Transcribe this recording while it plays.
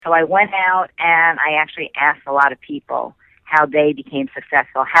So I went out and I actually asked a lot of people how they became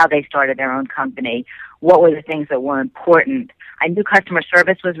successful, how they started their own company, what were the things that were important. I knew customer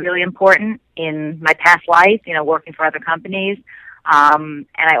service was really important in my past life, working for other companies. And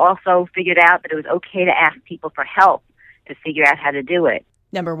I also figured out that it was okay to ask people for help to figure out how to do it.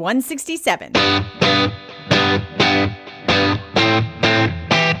 Number 167.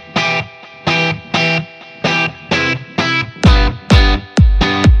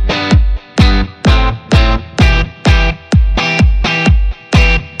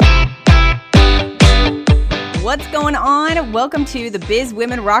 What's going on? Welcome to the Biz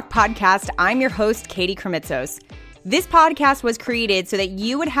Women Rock podcast. I'm your host, Katie Kremitzos. This podcast was created so that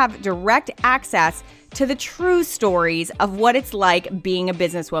you would have direct access to the true stories of what it's like being a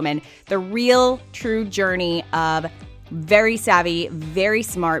businesswoman, the real, true journey of very savvy, very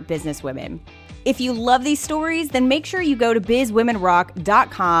smart businesswomen. If you love these stories, then make sure you go to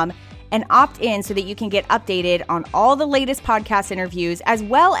bizwomenrock.com and opt in so that you can get updated on all the latest podcast interviews, as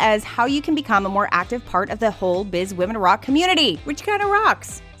well as how you can become a more active part of the whole Biz Women Rock community, which kind of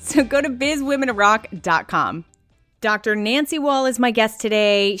rocks. So go to bizwomenrock.com. Dr. Nancy Wall is my guest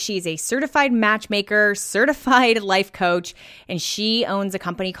today. She's a certified matchmaker, certified life coach, and she owns a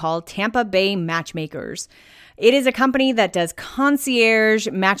company called Tampa Bay Matchmakers. It is a company that does concierge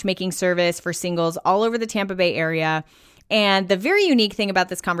matchmaking service for singles all over the Tampa Bay area. And the very unique thing about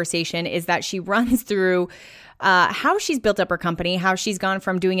this conversation is that she runs through how she's built up her company, how she's gone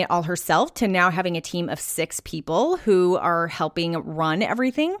from doing it all herself to now having a team of 6 people who are helping run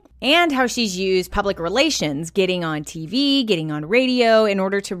everything, and how she's used public relations, getting on TV, getting on radio in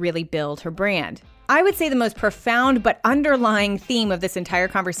order to really build her brand. I would say the most profound but underlying theme of this entire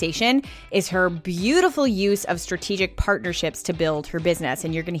conversation is her beautiful use of strategic partnerships to build her business,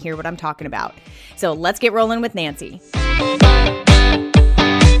 and you're going to hear what I'm talking about. So let's get rolling with Nancy.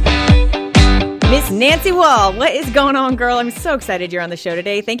 Miss Nancy Wall, what is going on, girl? I'm so excited you're on the show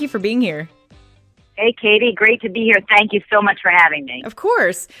today. Thank you for being here. Hey, Katie, great to be here. Thank you so much for having me. Of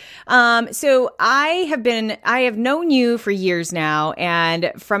course. So I have known you for years now,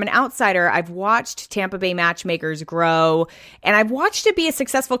 and from an outsider, I've watched Tampa Bay Matchmakers grow, and I've watched it be a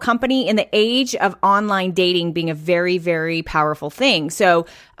successful company in the age of online dating being a very, very powerful thing. So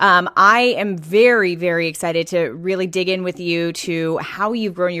I am very, very excited to really dig in with you to how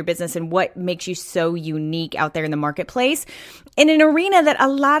you've grown your business and what makes you so unique out there in the marketplace in an arena that a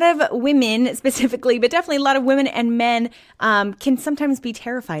lot of women specifically, but definitely a lot of women and men can sometimes be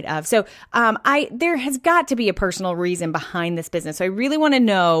terrified of. So there has got to be a personal reason behind this business. So I really want to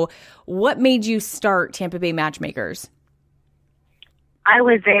know what made you start Tampa Bay Matchmakers. I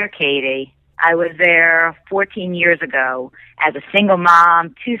was there, Katie. I was there 14 years ago as a single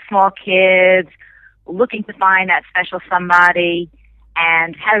mom, 2 small kids, looking to find that special somebody,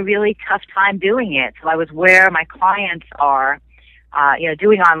 and had a really tough time doing it. So I was where my clients are,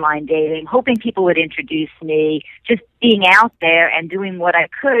 doing online dating, hoping people would introduce me, just being out there and doing what I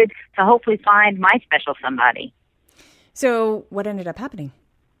could to hopefully find my special somebody. So what ended up happening?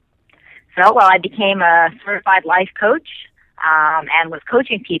 So, I became a certified life coach and was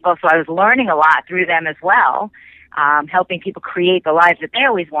coaching people, so I was learning a lot through them as well, helping people create the lives that they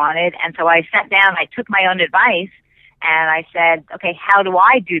always wanted. And so I sat down, I took my own advice, and I said, okay, how do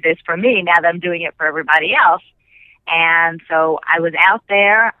I do this for me now that I'm doing it for everybody else? And so I was out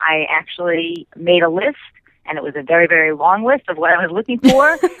there. I actually made a list, and it was a very, very long list of what I was looking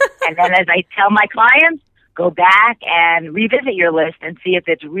for. And then as I tell my clients, go back and revisit your list and see if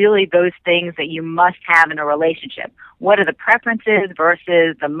it's really those things that you must have in a relationship. What are the preferences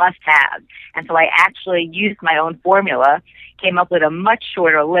versus the must-haves? And so I actually used my own formula, came up with a much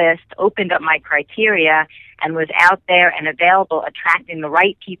shorter list, opened up my criteria, and was out there and available, attracting the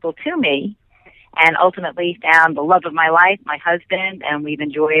right people to me, and ultimately found the love of my life, my husband, and we've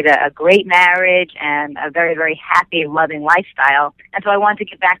enjoyed a great marriage and a very, very happy, loving lifestyle. And so I wanted to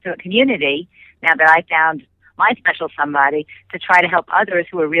get back to a community now that I found my special somebody to try to help others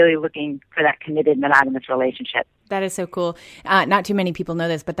who are really looking for that committed, monogamous relationship. That is so cool. Not too many people know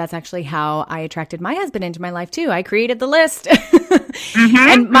this, but that's actually how I attracted my husband into my life too. I created the list.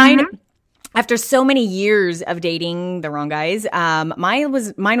 And mine, after so many years of dating the wrong guys, mine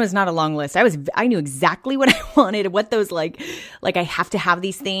was not a long list. I knew exactly what I wanted, what those like I have to have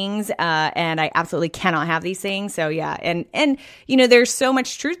these things, and I absolutely cannot have these things. So yeah, and there's so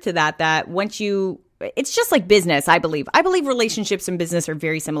much truth to that once it's just like business, I believe. I believe relationships and business are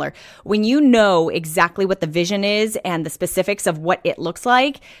very similar. When you know exactly what the vision is and the specifics of what it looks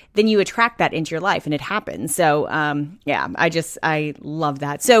like, then you attract that into your life and it happens. So, I love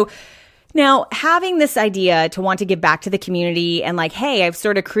that. So Now, having this idea to want to give back to the community and like, hey, I've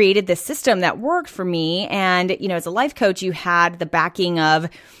sort of created this system that worked for me. And, you know, as a life coach, you had the backing of,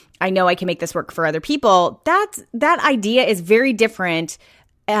 I know I can make this work for other people. That idea is very different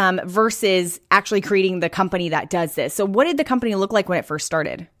versus actually creating the company that does this. So what did the company look like when it first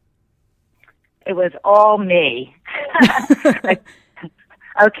started? It was all me. Like,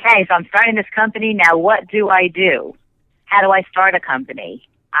 okay, so I'm starting this company. Now what do I do? How do I start a company?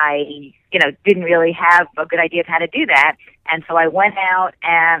 I, didn't really have a good idea of how to do that. And so I went out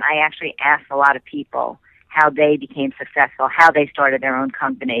and I actually asked a lot of people how they became successful, how they started their own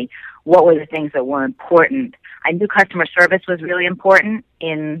company, what were the things that were important. I knew customer service was really important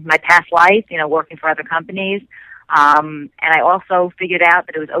in my past life, working for other companies. And I also figured out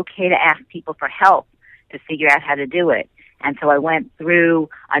that it was okay to ask people for help to figure out how to do it. And so I went through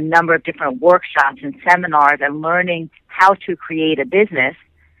a number of different workshops and seminars and learning how to create a business.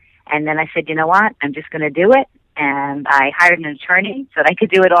 And then I said, you know what, I'm just going to do it. And I hired an attorney so that I could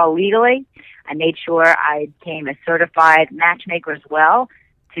do it all legally. I made sure I became a certified matchmaker as well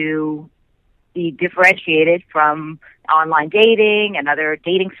to be differentiated from online dating and other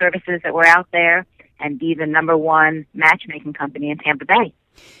dating services that were out there and be the number one matchmaking company in Tampa Bay.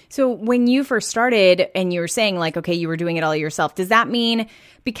 So when you first started and you were saying like, okay, you were doing it all yourself, does that mean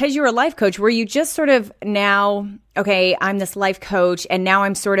because you were a life coach, were you just sort of now, okay, I'm this life coach and now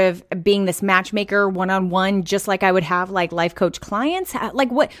I'm sort of being this matchmaker one-on-one, just like I would have like life coach clients? Like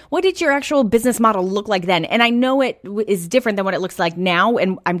what did your actual business model look like then? And I know it is different than what it looks like now.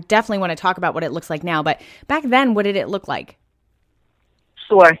 And I definitely want to talk about what it looks like now, but back then, what did it look like?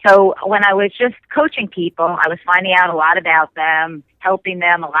 Sure. So when I was just coaching people, I was finding out a lot about them, helping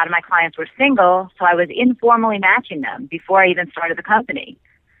them. A lot of my clients were single, so I was informally matching them before I even started the company.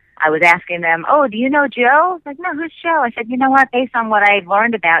 I was asking them, oh, do you know Joe? I was like, no, who's Joe? I said, you know what, based on what I've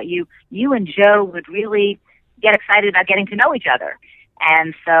learned about you, you and Joe would really get excited about getting to know each other.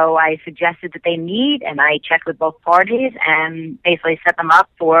 And so I suggested that they meet, and I checked with both parties and basically set them up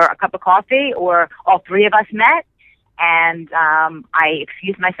for a cup of coffee, or all three of us met. And I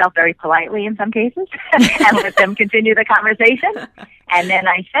excused myself very politely in some cases and let them continue the conversation. And then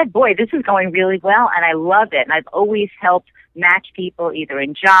I said, boy, this is going really well, and I love it. And I've always helped match people either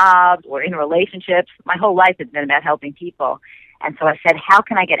in jobs or in relationships. My whole life has been about helping people. And so I said, how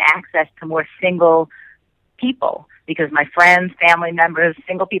can I get access to more single people? Because my friends, family members,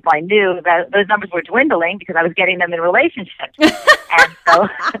 single people I knew, that those numbers were dwindling because I was getting them in relationships. And so,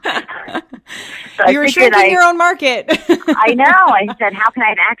 you were shrinking your own market. I know. I said, how can I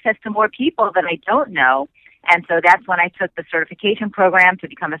have access to more people that I don't know? And so that's when I took the certification program to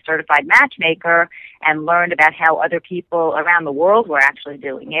become a certified matchmaker and learned about how other people around the world were actually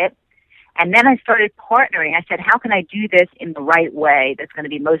doing it. And then I started partnering. I said, how can I do this in the right way that's going to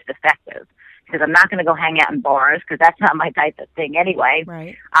be most effective? Because I'm not going to go hang out in bars because that's not my type of thing anyway.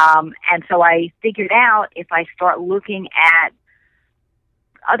 Right. And so I figured out if I start looking at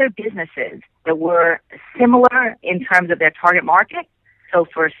other businesses that were similar in terms of their target market, so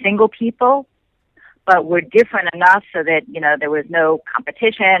for single people, but were different enough so that, there was no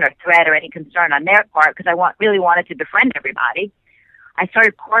competition or threat or any concern on their part, because I really wanted to befriend everybody. I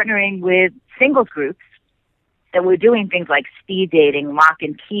started partnering with singles groups that were doing things like speed dating, lock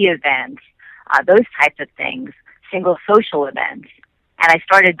and key events, those types of things, single social events. And I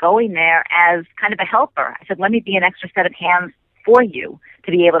started going there as kind of a helper. I said, let me be an extra set of hands for you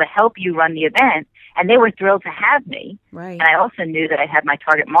to be able to help you run the event. And they were thrilled to have me. Right. And I also knew that I had my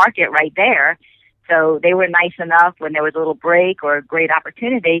target market right there. So they were nice enough when there was a little break or a great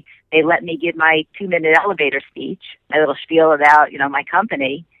opportunity, they let me give my 2-minute elevator speech, my little spiel about, my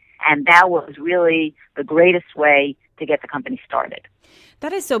company. And that was really the greatest way to get the company started.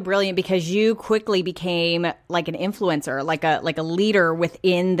 That is so brilliant because you quickly became like an influencer, like a leader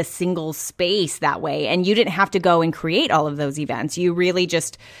within the single space that way. And you didn't have to go and create all of those events. You really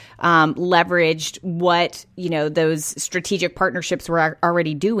just leveraged what, those strategic partnerships were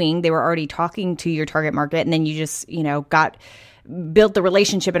already doing. They were already talking to your target market. And then you just, built the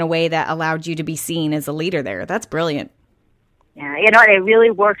relationship in a way that allowed you to be seen as a leader there. That's brilliant. Yeah, it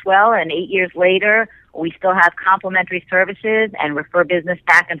really worked well. And 8 years later, we still have complementary services and refer business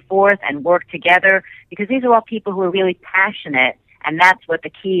back and forth and work together because these are all people who are really passionate, and that's what the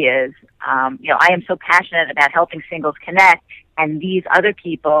key is. I am so passionate about helping singles connect, and these other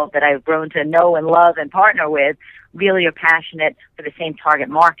people that I've grown to know and love and partner with really are passionate for the same target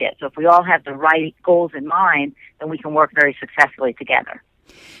market. So if we all have the right goals in mind, then we can work very successfully together.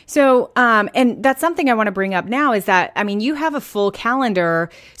 So, and that's something I want to bring up now is that, I mean, you have a full calendar.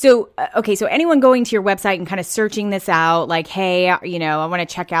 So, okay, so anyone going to your website and kind of searching this out, like, hey, I want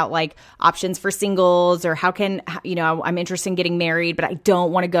to check out like options for singles, or how can, I'm interested in getting married, but I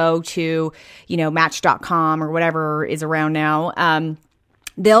don't want to go to, match.com or whatever is around now.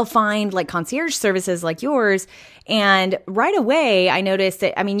 They'll find like concierge services like yours. And right away, I noticed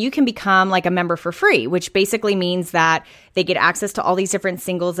that, you can become like a member for free, which basically means that they get access to all these different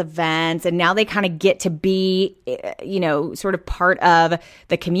singles events. And now they kind of get to be, sort of part of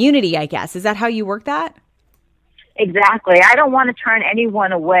the community, I guess. Is that how you work that? Exactly. I don't want to turn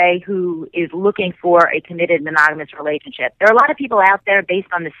anyone away who is looking for a committed monogamous relationship. There are a lot of people out there based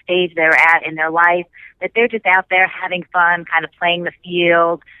on the stage they're at in their life that they're just out there having fun, kind of playing the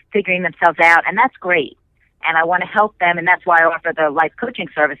field, figuring themselves out, and that's great. And I want to help them, and that's why I offer the life coaching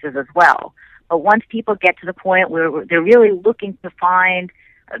services as well. But once people get to the point where they're really looking to find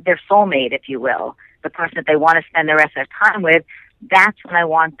their soulmate, if you will, the person that they want to spend the rest of their time with, that's when I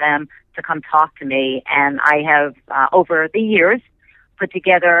want them to come talk to me. And I have, over the years, put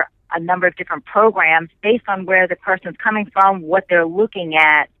together a number of different programs based on where the person's coming from, what they're looking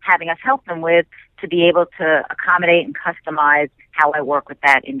at, having us help them with to be able to accommodate and customize how I work with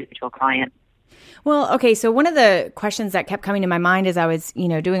that individual client. Well, okay, so one of the questions that kept coming to my mind as I was,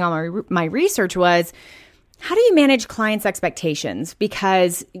 doing all my research was, how do you manage clients' expectations?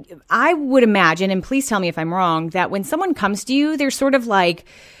 Because I would imagine, and please tell me if I'm wrong, that when someone comes to you, they're sort of like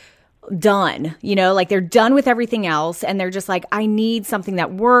done, like they're done with everything else. And they're just like, I need something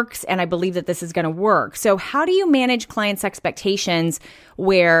that works. And I believe that this is going to work. So how do you manage clients' expectations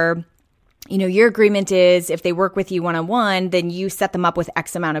where, your agreement is if they work with you one-on-one, then you set them up with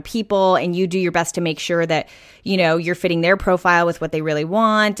X amount of people and you do your best to make sure that, you're fitting their profile with what they really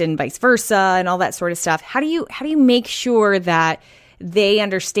want and vice versa and all that sort of stuff. How do you make sure that they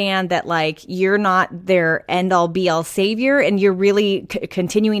understand that like you're not their end all be all savior and you're really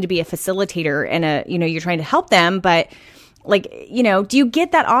continuing to be a facilitator and you're trying to help them, but like, do you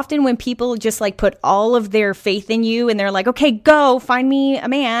get that often when people just like put all of their faith in you and they're like, okay, go find me a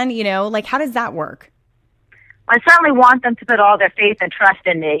man, like how does that work? I certainly want them to put all their faith and trust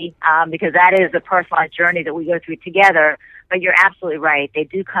in me, because that is a personalized journey that we go through together. But you're absolutely right. They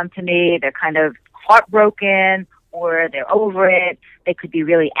do come to me. They're kind of heartbroken or they're over it. They could be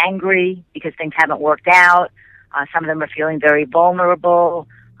really angry because things haven't worked out. Some of them are feeling very vulnerable.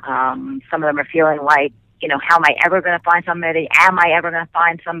 Some of them are feeling like, how am I ever going to find somebody? Am I ever going to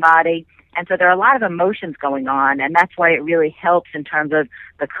find somebody? And so there are a lot of emotions going on, and that's why it really helps in terms of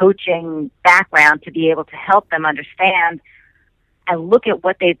the coaching background to be able to help them understand and look at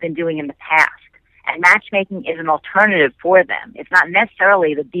what they've been doing in the past. And matchmaking is an alternative for them. It's not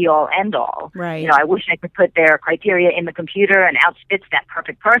necessarily the be-all, end-all. Right. I wish I could put their criteria in the computer and out spits that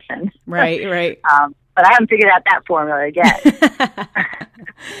perfect person. Right, right. But I haven't figured out that formula yet.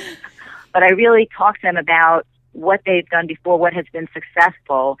 But I really talk to them about what they've done before, what has been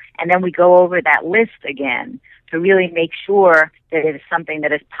successful, and then we go over that list again to really make sure that it is something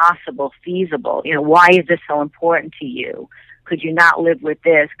that is possible, feasible. Why is this so important to you? Could you not live with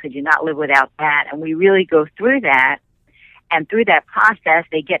this? Could you not live without that? And we really go through that. And through that process,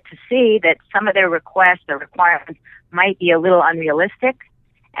 they get to see that some of their requests or requirements might be a little unrealistic,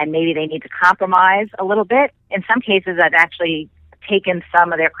 and maybe they need to compromise a little bit. In some cases, I've actually taken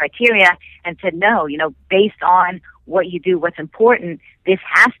some of their criteria and said, no, based on what you do, what's important, this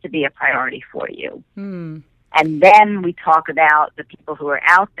has to be a priority for you. And then we talk about the people who are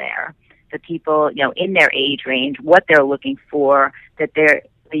out there, the people, in their age range, what they're looking for, that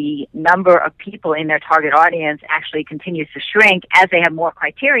the number of people in their target audience actually continues to shrink as they have more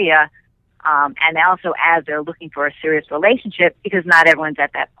criteria, and also as they're looking for a serious relationship, because not everyone's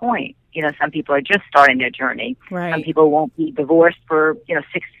at that point. Some people are just starting their journey. Right. Some people won't be divorced for,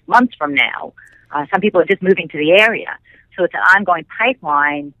 6 months from now. Some people are just moving to the area. So it's an ongoing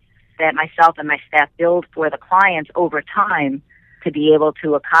pipeline that myself and my staff build for the clients over time to be able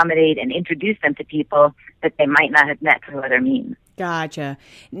to accommodate and introduce them to people that they might not have met through other means. Gotcha.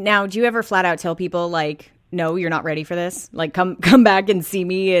 Now, do you ever flat out tell people like, no, you're not ready for this? Like come back and see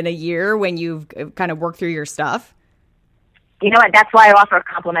me in a year when you've kind of worked through your stuff? That's why I offer a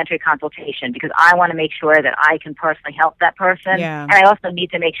complimentary consultation, because I want to make sure that I can personally help that person. Yeah. And I also need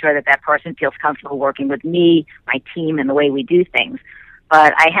to make sure that that person feels comfortable working with me, my team, and the way we do things.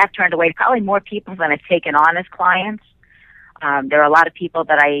 But I have turned away probably more people than I've taken on as clients. There are a lot of people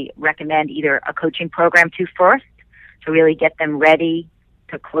that I recommend either a coaching program to first to really get them ready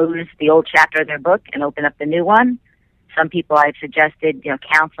to close the old chapter of their book and open up the new one. Some people I've suggested,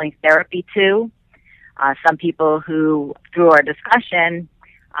 counseling therapy to. Some people who, through our discussion,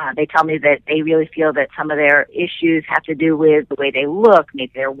 They tell me that they really feel that some of their issues have to do with the way they look,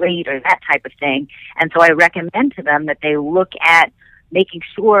 maybe their weight or that type of thing. And so I recommend to them that they look at making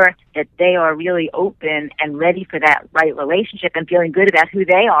sure that they are really open and ready for that right relationship and feeling good about who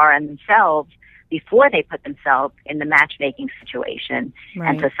they are and themselves before they put themselves in the matchmaking situation. Right.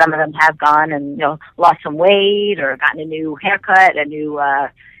 And so some of them have gone and, lost some weight or gotten a new haircut, a new,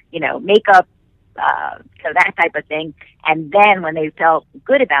 makeup, that type of thing. And then when they felt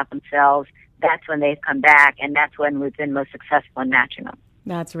good about themselves, that's when they've come back, and that's when we've been most successful in matching them.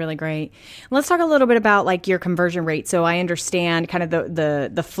 That's really great. Let's talk a little bit about like your conversion rate. So I understand kind of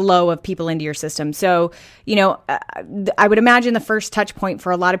the flow of people into your system. So, I would imagine the first touch point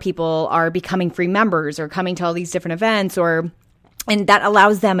for a lot of people are becoming free members or coming to all these different events, and that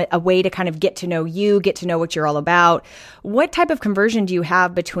allows them a way to kind of get to know you, get to know what you're all about. What type of conversion do you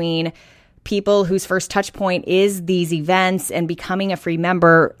have between people whose first touch point is these events and becoming a free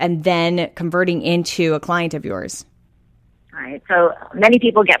member and then converting into a client of yours? Right. So many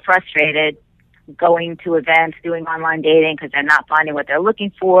people get frustrated going to events, doing online dating because they're not finding what they're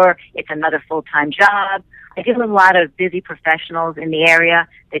looking for. It's another full-time job. I deal with a lot of busy professionals in the area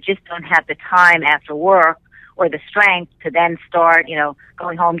that just don't have the time after work or the strength to then start,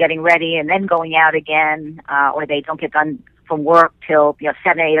 going home, getting ready, and then going out again, or they don't get done from work till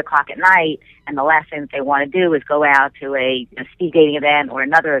 7, 8 o'clock at night, and the last thing that they want to do is go out to a speed dating event or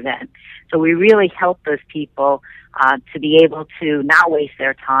another event. So we really help those people to be able to not waste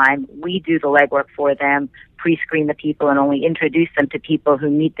their time. We do the legwork for them, pre-screen the people, and only introduce them to people who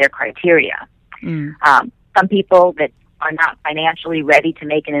meet their criteria. Some people that are not financially ready to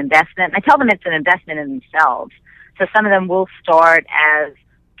make an investment, I tell them it's an investment in themselves. So some of them will start as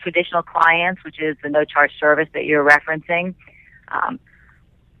traditional clients, which is the no-charge service that you're referencing.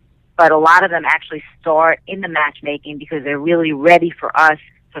 But a lot of them actually start in the matchmaking because they're really ready for us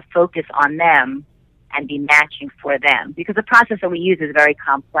to focus on them and be matching for them. Because the process that we use is very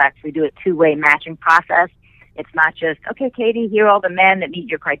complex. We do a two-way matching process. It's not just, okay, Katie, here are all the men that meet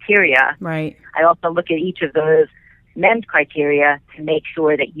your criteria. Right. I also look at each of those men's criteria to make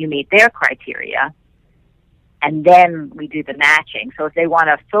sure that you meet their criteria. And then we do the matching. So if they want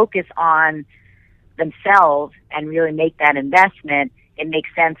to focus on themselves and really make that investment, it makes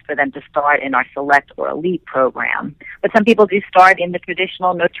sense for them to start in our Select or Elite program. But some people do start in the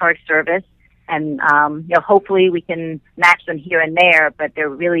traditional no-charge service, and hopefully we can match them here and there, but there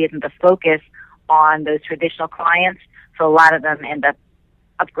really isn't a focus on those traditional clients. So a lot of them end up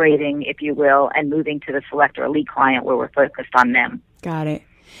upgrading, if you will, and moving to the Select or Elite client where we're focused on them. Got it.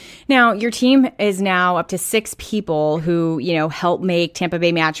 Now, your team is now up to 6 people who, help make Tampa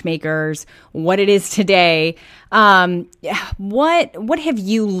Bay Matchmakers what it is today. What have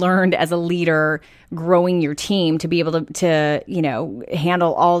you learned as a leader growing your team to be able to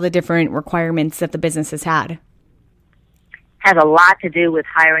handle all the different requirements that the business has had? Has a lot to do with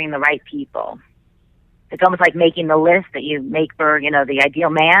hiring the right people. It's almost like making the list that you make for, the ideal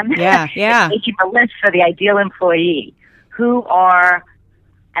man. Yeah, yeah. It's making the list for the ideal employee. Who are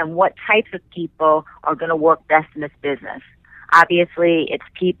and what types of people are going to work best in this business. Obviously, it's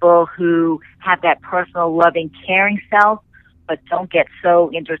people who have that personal, loving, caring self, but don't get so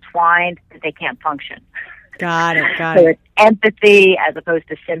intertwined that they can't function. Got it. So it's empathy as opposed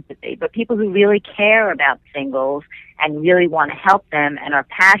to sympathy. But people who really care about singles and really want to help them and are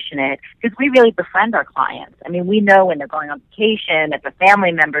passionate, because we really befriend our clients. I mean, we know when they're going on vacation, if a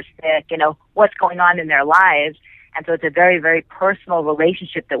family member's sick, what's going on in their lives. And so it's a very, very personal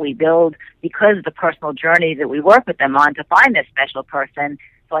relationship that we build because of the personal journey that we work with them on to find this special person.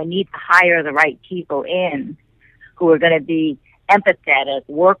 So I need to hire the right people in who are going to be empathetic,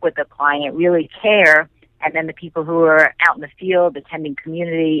 work with the client, really care. And then the people who are out in the field attending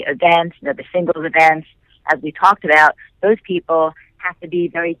community events, the singles events, as we talked about, those people have to be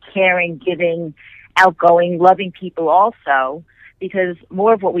very caring, giving, outgoing, loving people also. Because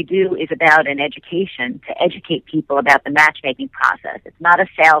more of what we do is about an education, to educate people about the matchmaking process. It's not a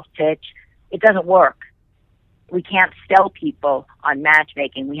sales pitch. It doesn't work. We can't sell people on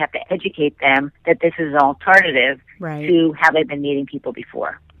matchmaking. We have to educate them that this is an alternative to how they've been meeting people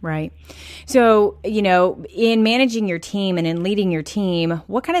before. Right. So, in managing your team and in leading your team,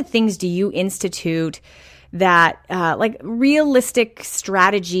 what kind of things do you institute that like realistic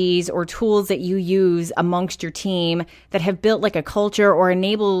strategies or tools that you use amongst your team that have built like a culture or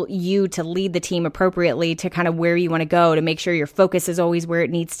enable you to lead the team appropriately to kind of where you want to go, to make sure your focus is always where it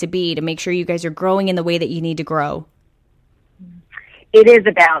needs to be, to make sure you guys are growing in the way that you need to grow? It is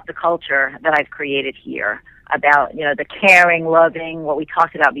about the culture that I've created here, about, the caring, loving, what we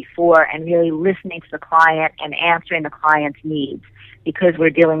talked about before, and really listening to the client and answering the client's needs. because we're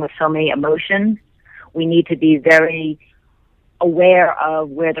dealing with so many emotions, we need to be very aware of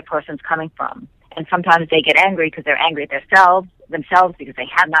where the person's coming from. And sometimes they get angry because they're angry at themselves because they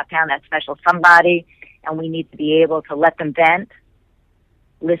have not found that special somebody, and we need to be able to let them vent,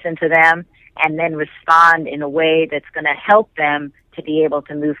 listen to them, and then respond in a way that's going to help them to be able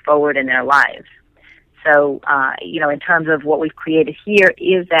to move forward in their lives. So, in terms of what we've created here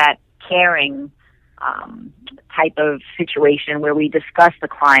is that caring type of situation where we discuss the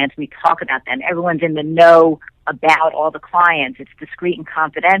clients, we talk about them. Everyone's in the know about all the clients. It's discreet and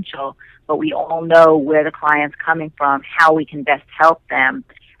confidential, but we all know where the client's coming from, how we can best help them,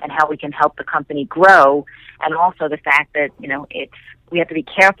 and how we can help the company grow. And also the fact that, we have to be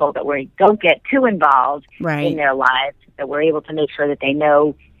careful that we don't get too involved in their lives, that we're able to make sure that they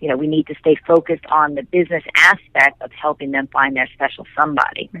know, we need to stay focused on the business aspect of helping them find their special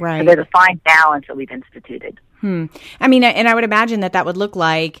somebody. Right. So there's a fine balance that we've instituted. I mean, and I would imagine that would look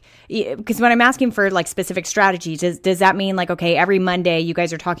like, because when I'm asking for like specific strategies, does that mean like, okay, every Monday you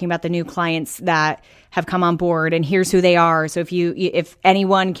guys are talking about the new clients that have come on board and here's who they are. So if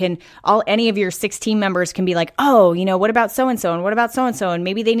anyone can, any of your 6 team members can be like, oh, what about so-and-so and what about so-and-so? And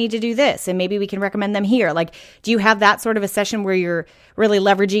maybe they need to do this and maybe we can recommend them here. Like, do you have that sort of a session where you're really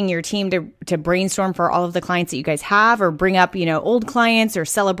leveraging your team to brainstorm for all of the clients that you guys have, or bring up, old clients, or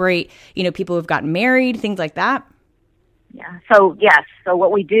celebrate, people who've gotten married, things like that? Yeah. So, yes. So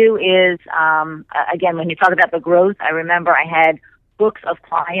what we do is, again, when you talk about the growth, I remember I had books of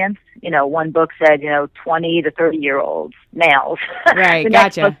clients. One book said, 20 to 30-year-olds, males. Right. The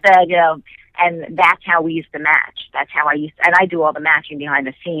next book said, and that's how we used to match. That's how and I do all the matching behind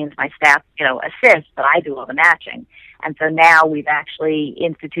the scenes. My staff, assists, but I do all the matching. And so now we've actually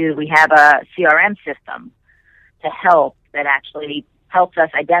we have a CRM system to help that actually helps us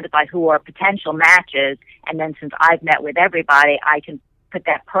identify who are potential matches. And then since I've met with everybody, I can put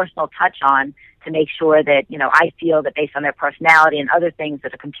that personal touch on to make sure that, I feel that based on their personality and other things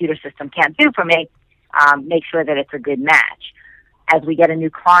that a computer system can't do for me, make sure that it's a good match. As we get a new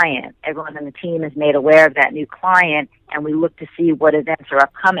client, everyone on the team is made aware of that new client, and we look to see what events are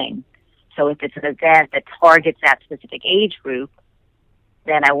upcoming. So if it's an event that targets that specific age group,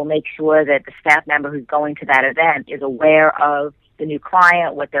 then I will make sure that the staff member who's going to that event is aware of the new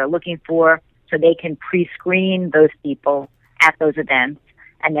client, what they're looking for, so they can pre-screen those people at those events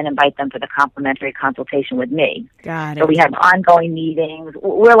and then invite them for the complimentary consultation with me. Got it. So we have ongoing meetings.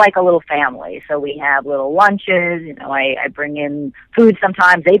 We're like a little family. So we have little lunches. I bring in food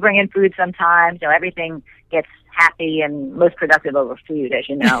sometimes. They bring in food sometimes. Everything gets happy and most productive over food, as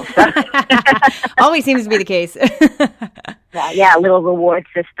you know. Always seems to be the case. Yeah, a little reward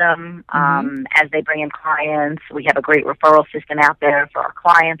system as they bring in clients. We have a great referral system out there for our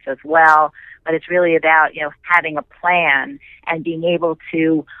clients as well. But it's really about, having a plan and being able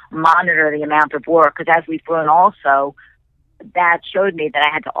to monitor the amount of work. Because as we've grown also, that showed me that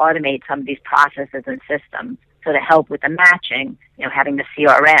I had to automate some of these processes and systems. So to help with the matching, having the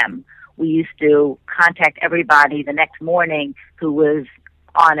CRM, we used to contact everybody the next morning who was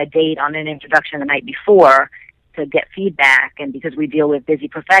on a date on an introduction the night before to get feedback. And because we deal with busy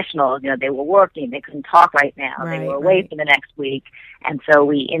professionals, they were working, they couldn't talk right now, they were away for the next week. And so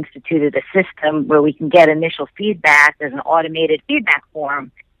we instituted a system where we can get initial feedback. There's an automated feedback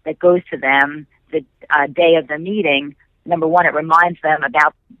form that goes to them the day of the meeting. Number one, it reminds them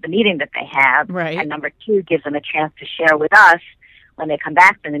about the meeting that they have. Right. And number two, gives them a chance to share with us when they come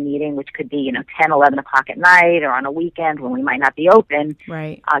back from the meeting, which could be, 10, 11 o'clock at night or on a weekend when we might not be open.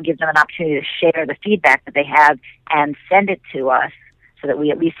 Right. Gives them an opportunity to share the feedback that they have and send it to us so that we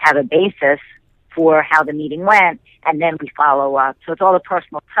at least have a basis for how the meeting went, and then we follow up. So it's all a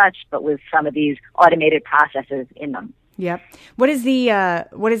personal touch, but with some of these automated processes in them. Yep. What is the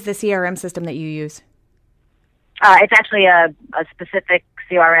CRM system that you use? It's actually a specific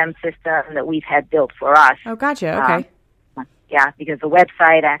CRM system that we've had built for us. Oh, gotcha. Okay. Yeah, because the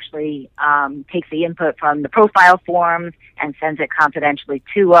website actually takes the input from the profile forms and sends it confidentially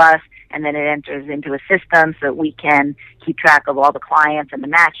to us, and then it enters into a system so that we can keep track of all the clients and the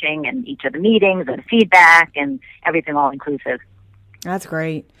matching and each of the meetings and the feedback and everything all inclusive. That's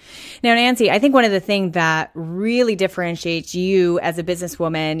great. Now, Nancy, I think one of the things that really differentiates you as a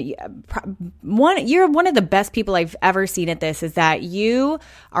businesswoman, you're one of the best people I've ever seen at this, is that you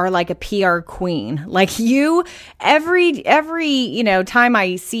are like a PR queen. Like you, every time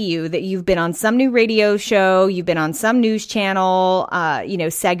I see you, that you've been on some new radio show, you've been on some news channel,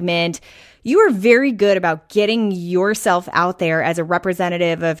 segment. You are very good about getting yourself out there as a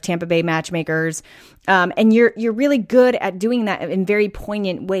representative of Tampa Bay Matchmakers And you're really good at doing that in very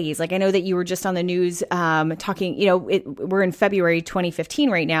poignant ways. Like I know that you were just on the news talking, we're in February 2015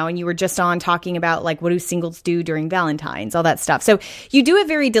 right now, and you were just on talking about like what do singles do during Valentine's, all that stuff. So you do it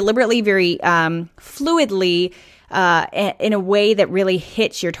very deliberately, very fluidly, in a way that really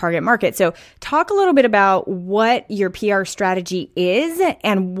hits your target market. So talk a little bit about what your PR strategy is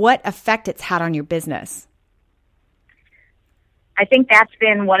and what effect it's had on your business. I think that's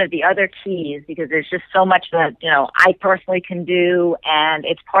been one of the other keys, because there's just so much that, I personally can do, and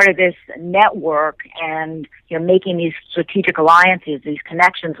it's part of this network and, making these strategic alliances, these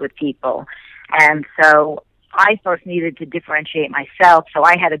connections with people. And so I first needed to differentiate myself. So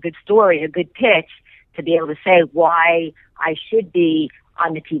I had a good story, a good pitch to be able to say why I should be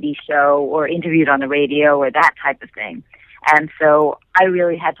on the TV show or interviewed on the radio or that type of thing. And so I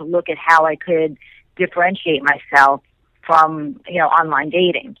really had to look at how I could differentiate myself from, online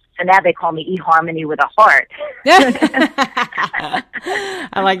dating. So now they call me eHarmony with a heart.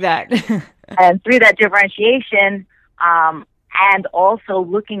 I like that. And through that differentiation, and also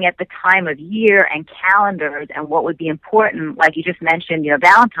looking at the time of year and calendars and what would be important, like you just mentioned,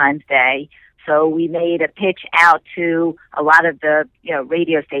 Valentine's Day. So we made a pitch out to a lot of the,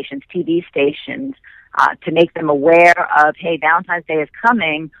 radio stations, TV stations, to make them aware of, hey, Valentine's Day is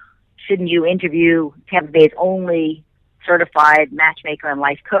coming. Shouldn't you interview Tampa Bay's only certified matchmaker and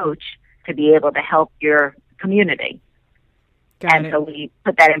life coach to be able to help your community? So we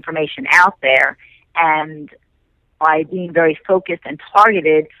put that information out there, and by being very focused and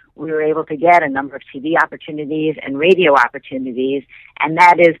targeted, we were able to get a number of TV opportunities and radio opportunities, and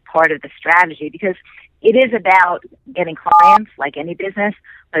that is part of the strategy, because it is about getting clients like any business,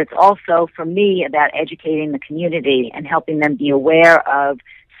 but it's also, for me, about educating the community and helping them be aware of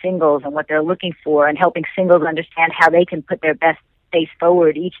singles and what they're looking for, and helping singles understand how they can put their best face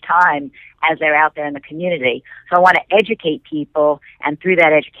forward each time as they're out there in the community. So I want to educate people, and through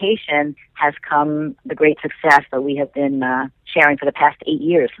that education has come the great success that we have been sharing for the past 8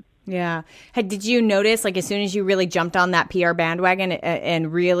 years. Yeah. Did you notice, like, as soon as you really jumped on that PR bandwagon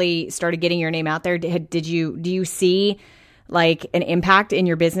and really started getting your name out there, do you see like an impact in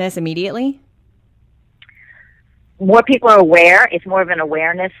your business immediately? More people are aware. It's more of an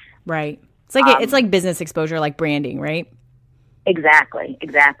awareness. Right. It's like business exposure, like branding, right? Exactly.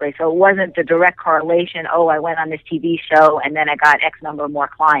 So it wasn't the direct correlation, I went on this TV show and then I got X number more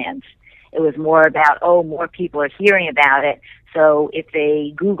clients. It was more about, more people are hearing about it. So if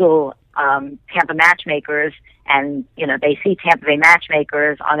they Google Tampa Matchmakers and, they see Tampa Bay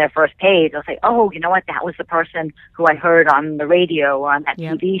Matchmakers on their first page, they'll say, you know what, that was the person who I heard on the radio or on that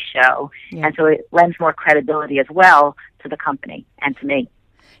TV show. Yep. And so it lends more credibility as well to the company and to me.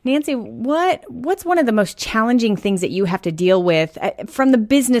 Nancy, what's one of the most challenging things that you have to deal with from the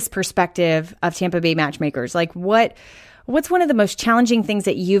business perspective of Tampa Bay Matchmakers? Like what's one of the most challenging things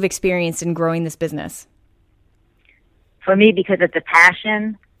that you've experienced in growing this business? For me, because it's the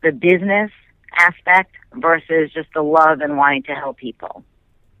passion, the business aspect versus just the love and wanting to help people.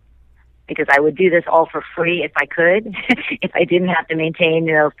 Because I would do this all for free if I could, if I didn't have to maintain,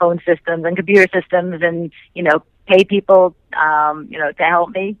 phone systems and computer systems and, pay people, to help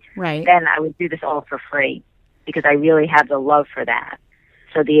me. Right. Then I would do this all for free because I really have the love for that.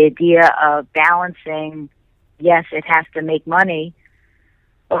 So the idea of balancing, yes, it has to make money,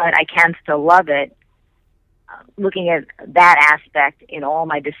 but I can still love it. Looking at that aspect in all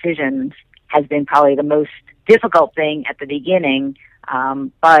my decisions has been probably the most difficult thing at the beginning,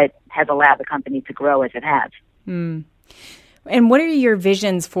 but has allowed the company to grow as it has. Mm. And what are your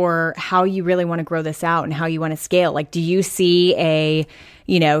visions for how you really want to grow this out and how you want to scale? Like, do you see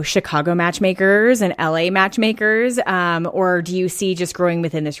Chicago matchmakers and LA matchmakers, or do you see just growing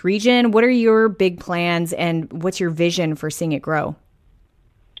within this region? What are your big plans and what's your vision for seeing it grow?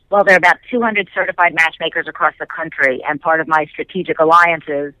 Well, there are about 200 certified matchmakers across the country, and part of my strategic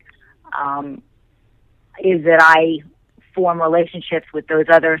alliances is that I form relationships with those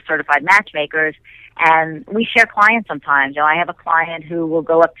other certified matchmakers, and we share clients sometimes. I have a client who will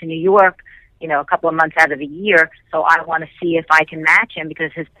go up to New York, a couple of months out of the year, so I want to see if I can match him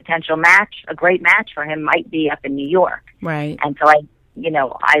because his potential match, a great match for him, might be up in New York. Right. And so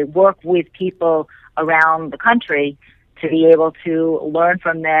I work with people around the country to be able to learn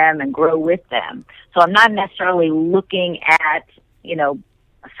from them and grow with them. So I'm not necessarily looking at,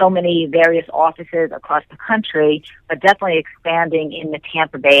 so many various offices across the country, but definitely expanding in the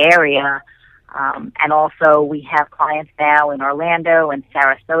Tampa Bay area. And also we have clients now in Orlando and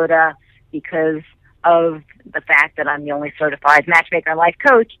Sarasota because of the fact that I'm the only certified matchmaker and life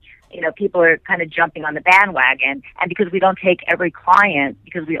coach, people are kind of jumping on the bandwagon. And because we don't take every client,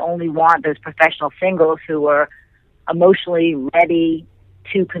 because we only want those professional singles who are emotionally ready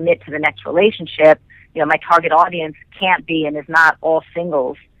to commit to the next relationship, my target audience can't be and is not all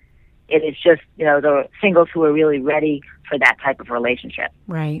singles. It is just, the singles who are really ready for that type of relationship.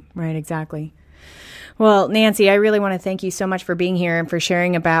 Right, exactly. Well, Nancy, I really want to thank you so much for being here and for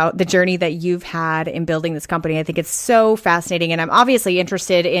sharing about the journey that you've had in building this company. I think it's so fascinating, and I'm obviously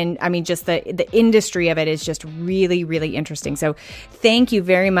interested in, just the industry of it is just really, really interesting. So thank you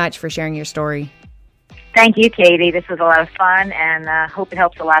very much for sharing your story. Thank you, Katie. This was a lot of fun, and hope it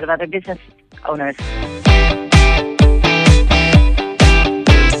helps a lot of other business owners.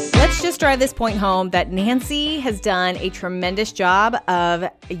 Let's just drive this point home that Nancy has done a tremendous job of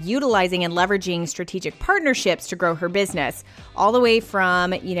utilizing and leveraging strategic partnerships to grow her business, all the way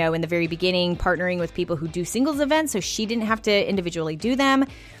from, in the very beginning, partnering with people who do singles events so she didn't have to individually do them,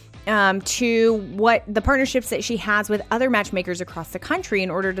 to what the partnerships that she has with other matchmakers across the country in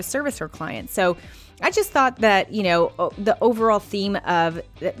order to service her clients. So I just thought that, the overall theme of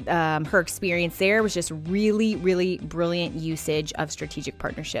her experience there was just really, really brilliant usage of strategic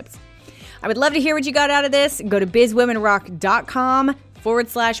partnerships. I would love to hear what you got out of this. Go to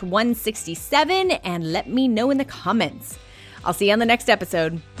bizwomenrock.com/167 and let me know in the comments. I'll see you on the next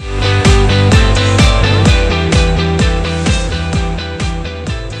episode.